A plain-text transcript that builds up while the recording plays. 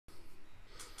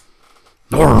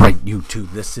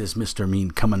YouTube? This is Mr.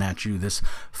 Mean coming at you this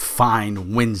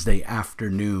fine Wednesday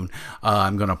afternoon.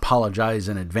 I'm going to apologize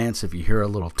in advance if you hear a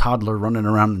little toddler running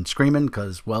around and screaming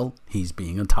because, well, he's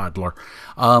being a toddler.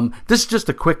 This is just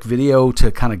a quick video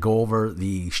to kind of go over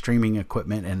the streaming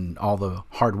equipment and all the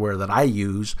hardware that I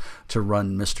use to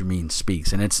run Mr. Mean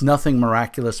Speaks. And it's nothing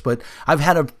miraculous, but I've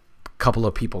had a couple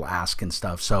of people ask and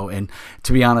stuff. So, and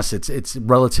to be honest, it's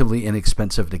relatively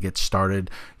inexpensive to get started.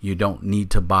 You don't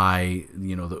need to buy,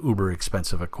 you know, the uber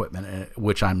expensive equipment,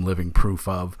 which I'm living proof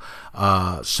of.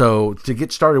 So to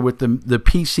get started with, the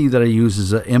PC that I use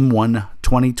is a M1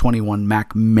 2021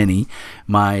 Mac Mini.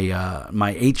 My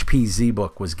my HP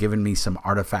ZBook was giving me some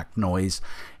artifact noise,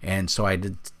 and so I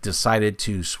decided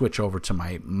to switch over to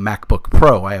my MacBook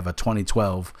Pro. I have a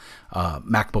 2012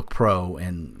 MacBook Pro,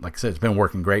 and like I said, it's been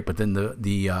working great, but then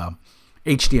the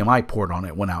HDMI port on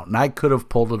it went out, and I could have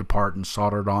pulled it apart and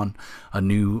soldered on a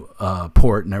new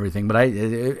port and everything, but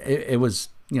it was,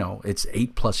 you know, it's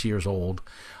 8+ years old,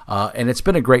 and it's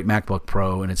been a great MacBook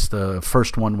Pro, and it's the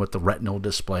first one with the Retinal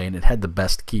display, and it had the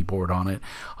best keyboard on it.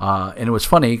 And it was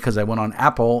funny because I went on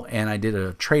Apple and I did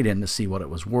a trade-in to see what it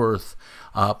was worth.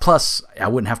 Plus, I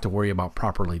wouldn't have to worry about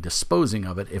properly disposing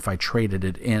of it if I traded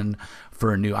it in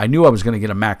for a new. I knew I was going to get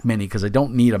a Mac Mini because I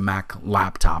don't need a Mac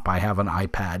laptop. I have an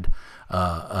iPad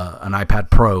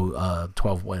Pro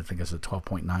 12. I think it's a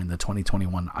 12.9, the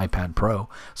 2021 iPad Pro.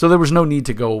 So there was no need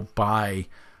to go buy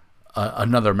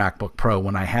another MacBook Pro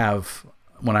when I have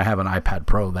an iPad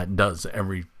Pro that does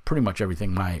pretty much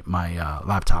everything my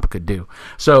laptop could do.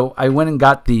 So I went and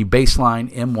got the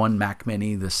baseline M1 Mac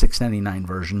Mini, the $699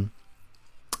 version.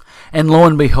 And lo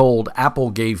and behold,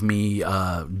 Apple gave me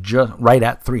just right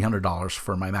at $300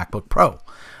 for my MacBook Pro.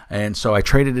 And so I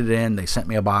traded it in. They sent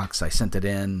me a box. I sent it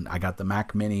in. I got the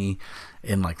Mac Mini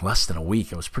in like less than a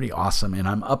week. It was pretty awesome. And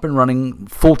I'm up and running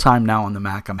full-time now on the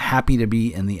Mac. I'm happy to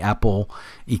be in the Apple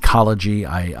ecology.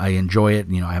 I enjoy it.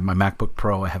 You know, I have my MacBook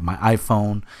Pro. I have my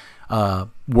iPhone.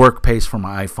 Work pays for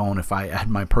my iPhone. If I had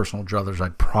my personal druthers,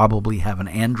 I'd probably have an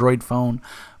Android phone,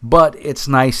 but it's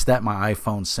nice that my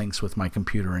iPhone syncs with my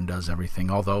computer and does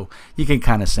everything. Although you can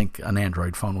kind of sync an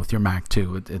Android phone with your Mac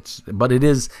too. But it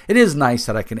is nice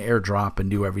that I can AirDrop and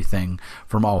do everything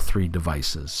from all three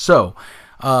devices. So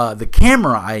the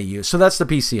camera I use, so that's the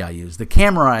PC I use. The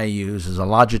camera I use is a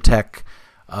Logitech,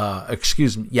 Logitech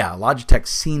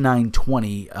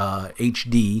C920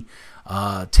 HD.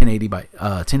 1080 by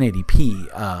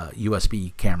 1080p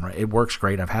USB camera. It works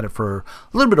great. I've had it for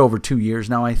a little bit over 2 years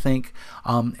now, I think,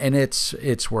 and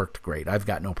it's worked great. I've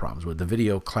got no problems with it. The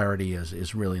video clarity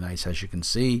is really nice, as you can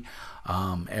see.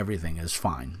 Everything is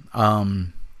fine. I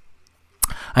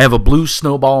have a Blue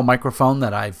Snowball microphone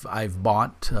that I've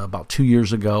bought about 2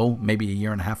 years ago, maybe a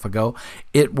year and a half ago.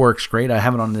 It works great. I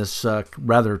have it on this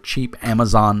rather cheap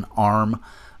Amazon arm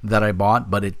that I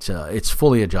bought, but it's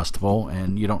fully adjustable,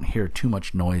 and you don't hear too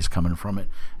much noise coming from it.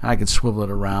 And I can swivel it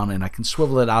around, and I can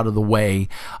swivel it out of the way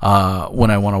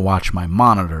when I want to watch my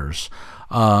monitors.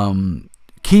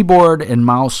 Keyboard and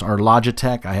mouse are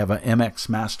Logitech. I have a MX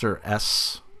Master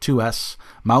S2S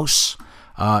mouse.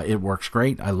 It works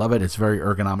great. I love it. It's very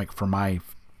ergonomic for my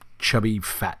chubby,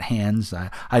 fat hands.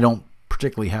 I don't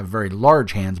particularly have very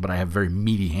large hands, but I have very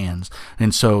meaty hands,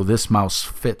 and so this mouse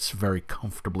fits very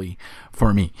comfortably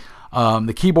for me.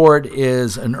 The keyboard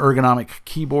is an ergonomic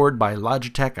keyboard by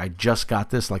Logitech. I just got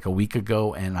this like a week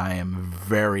ago, and I am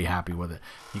very happy with it.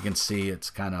 You can see it's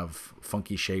kind of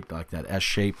funky shaped, like that S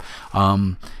shape.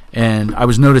 And I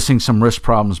was noticing some wrist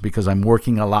problems because I'm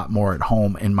working a lot more at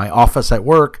home. In my office at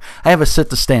work, I have a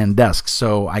sit-to-stand desk,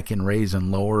 so I can raise and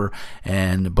lower,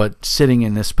 but sitting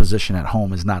in this position at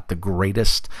home is not the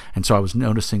greatest. And so I was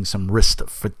noticing some wrist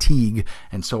fatigue,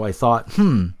 and so I thought,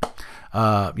 you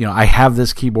know, I have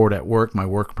this keyboard at work. My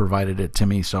work provided it to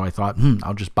me, so I thought,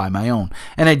 I'll just buy my own.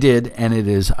 And I did, and it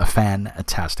is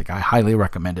fantastic. I highly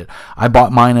recommend it. I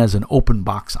bought mine as an open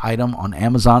box item on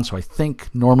Amazon, so I think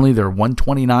normally they're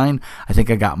 $129. I think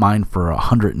I got mine for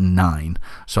 $109.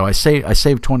 So I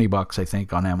saved 20 bucks, I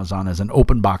think, on Amazon as an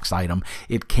open box item.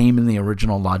 It came in the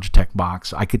original Logitech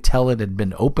box. I could tell it had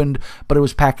been opened, but it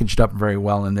was packaged up very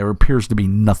well, and there appears to be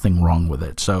nothing wrong with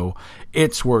it. So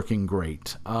it's working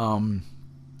great.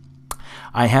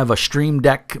 I have a Stream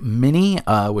Deck Mini,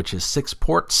 which is 6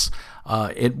 ports.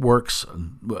 It works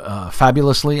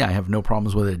fabulously. I have no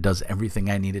problems with it. It does everything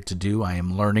I need it to do. I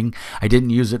am learning. I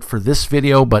didn't use it for this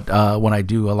video, but when I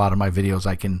do a lot of my videos,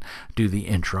 I can do the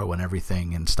intro and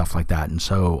everything and stuff like that. And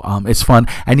so it's fun.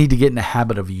 I need to get in the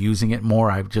habit of using it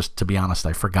more. To be honest,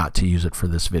 I forgot to use it for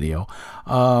this video.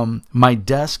 My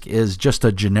desk is just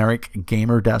a generic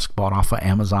gamer desk bought off of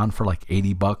Amazon for like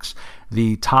 80 bucks.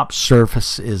 The top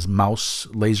surface is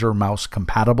laser mouse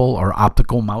compatible or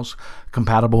optical mouse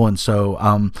compatible, and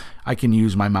so I can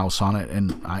use my mouse on it,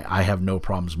 and I have no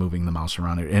problems moving the mouse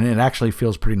around it, and it actually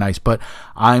feels pretty nice. But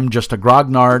I'm just a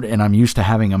grognard, and I'm used to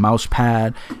having a mouse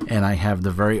pad, and I have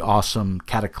the very awesome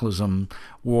Cataclysm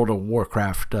World of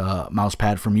Warcraft mouse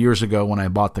pad from years ago when I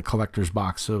bought the collector's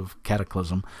box of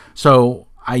Cataclysm. So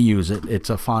I use it. It's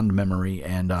a fond memory,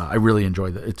 and I really enjoy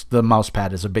the mouse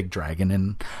pad is a big dragon,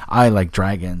 and I like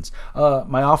dragons.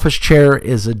 My office chair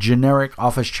is a generic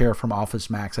office chair from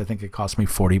Office Max. I think it cost me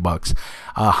 40 bucks.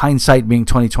 Hindsight being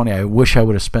 2020, I wish I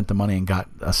would have spent the money and got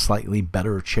a slightly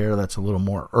better chair that's a little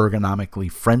more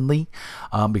ergonomically friendly,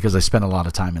 because I spent a lot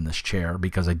of time in this chair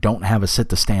because I don't have a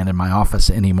sit-to-stand in my office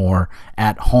anymore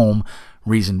at home.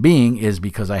 Reason being is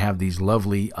because I have these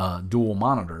lovely dual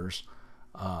monitors.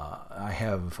 I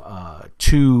have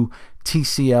two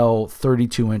TCL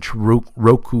 32-inch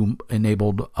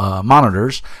Roku-enabled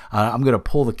monitors. I'm going to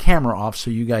pull the camera off so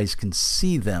you guys can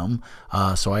see them.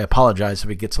 So I apologize if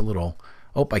it gets a little...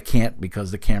 Oh, I can't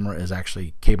because the camera is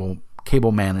actually cable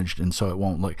managed, and so it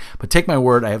won't look. But take my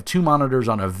word, I have two monitors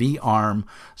on a V-arm,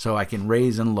 so I can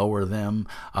raise and lower them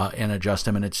and adjust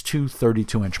them, and it's two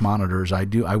 32-inch monitors.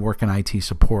 I work in IT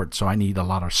support, so I need a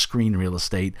lot of screen real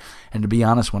estate, and to be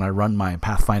honest, when I run my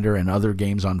Pathfinder and other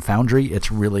games on Foundry, it's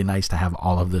really nice to have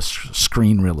all of this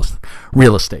screen real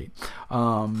estate.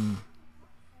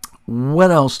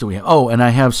 What else do we have? Oh, and I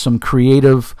have some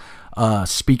creative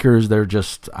speakers. They're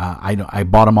just I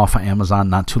bought them off of Amazon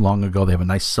not too long ago. They have a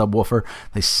nice subwoofer.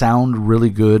 They sound really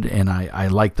good, and I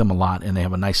like them a lot, and they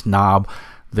have a nice knob.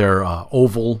 They're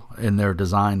oval in their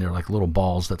design. They're like little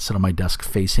balls that sit on my desk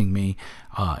facing me,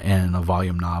 and a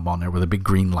volume knob on there with a big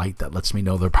green light that lets me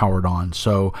know they're powered on.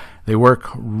 So they work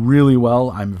really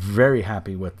well. I'm very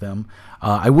happy with them.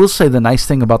 I will say the nice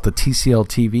thing about the TCL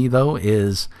TV though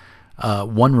is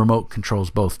one remote controls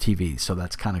both TVs, so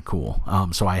that's kind of cool.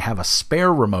 So I have a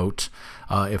spare remote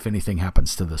if anything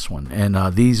happens to this one.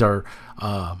 And these are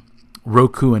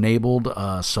Roku enabled,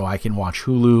 so I can watch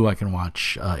Hulu, I can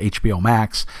watch HBO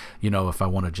Max, if I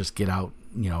want to just get out,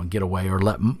 and get away, or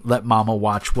let mama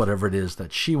watch whatever it is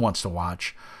that she wants to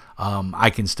watch.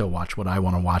 I can still watch what I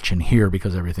want to watch in here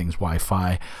because everything's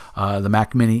Wi-Fi. The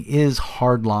Mac Mini is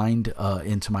hardlined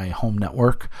into my home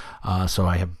network, so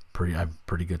I have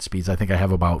pretty good speeds. I think I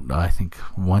have about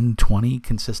 120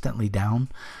 consistently down,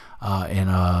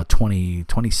 and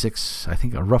 26, I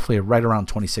think roughly right around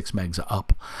 26 megs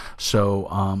up. So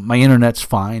my internet's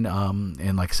fine,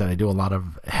 and like I said, I do a lot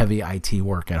of heavy IT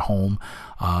work at home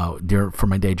for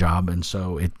my day job, and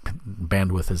so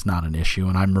bandwidth is not an issue,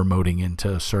 and I'm remoting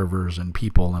into servers and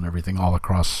people and everything all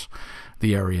across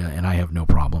the area, and I have no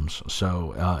problems.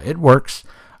 So it works.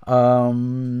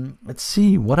 Let's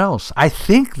see what else. I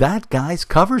think that, guys,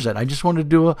 covers it. I just wanted to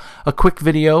do a quick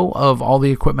video of all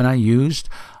the equipment I used.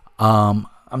 I'm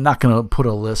not going to put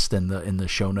a list in the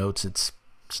show notes. It's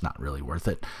not really worth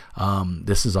it.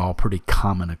 This is all pretty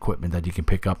common equipment that you can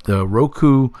pick up. The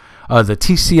Roku, the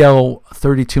TCL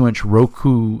 32-inch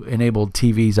Roku enabled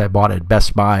TVs I bought at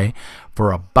Best Buy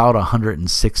for about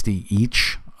 160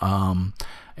 each.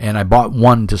 And I bought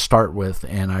one to start with,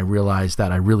 and I realized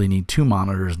that I really need two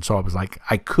monitors, and so I was like,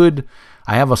 I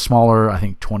have a smaller, I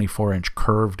think 24-inch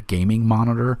curved gaming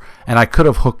monitor, and I could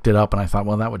have hooked it up, and I thought,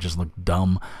 well, that would just look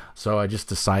dumb. So I just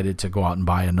decided to go out and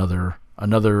buy another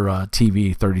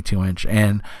TV 32-inch,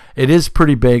 and it is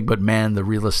pretty big, but man, the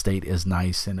real estate is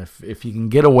nice, and if you can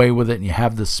get away with it and you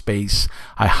have the space,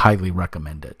 I highly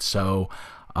recommend it. So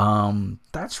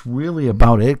that's really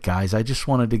about it, guys. I just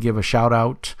wanted to give a shout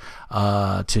out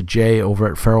to Jay over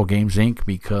at Feral Games Inc.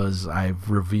 because I've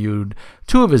reviewed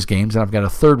 2 of his games, and I've got a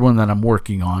third one that I'm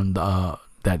working on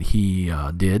that he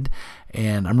did,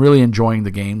 and I'm really enjoying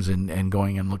the games and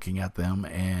going and looking at them.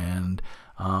 And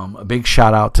a big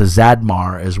shout out to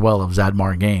Zadmar as well, of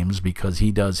Zadmar Games, because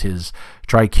he does his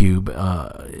TriCube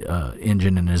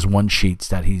engine and his one sheets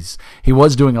that he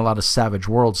was doing a lot of Savage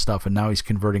World stuff, and now he's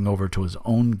converting over to his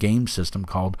own game system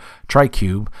called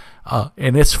TriCube,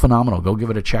 and it's phenomenal. Go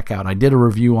give it a check out. I did a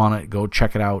review on it. Go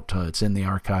check it out. It's in the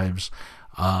archives.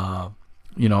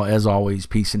 as always,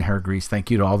 peace and hair grease.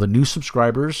 Thank you to all the new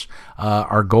subscribers.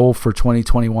 Our goal for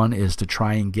 2021 is to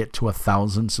try and get to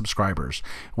 1,000 subscribers.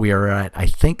 We are at, I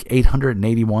think,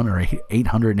 881 or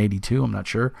 882. I'm not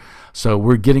sure. So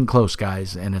we're getting close,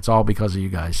 guys, and it's all because of you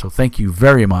guys. So thank you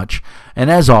very much. And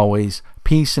as always,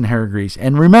 peace and hair grease.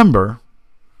 And remember,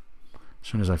 as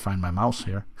soon as I find my mouse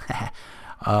here,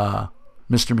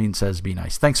 Mr. Mean says, be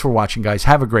nice. Thanks for watching, guys.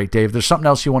 Have a great day. If there's something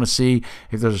else you want to see,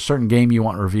 if there's a certain game you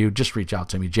want reviewed, just reach out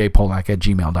to me,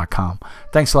 jpolak@gmail.com.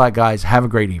 Thanks a lot, guys. Have a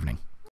great evening.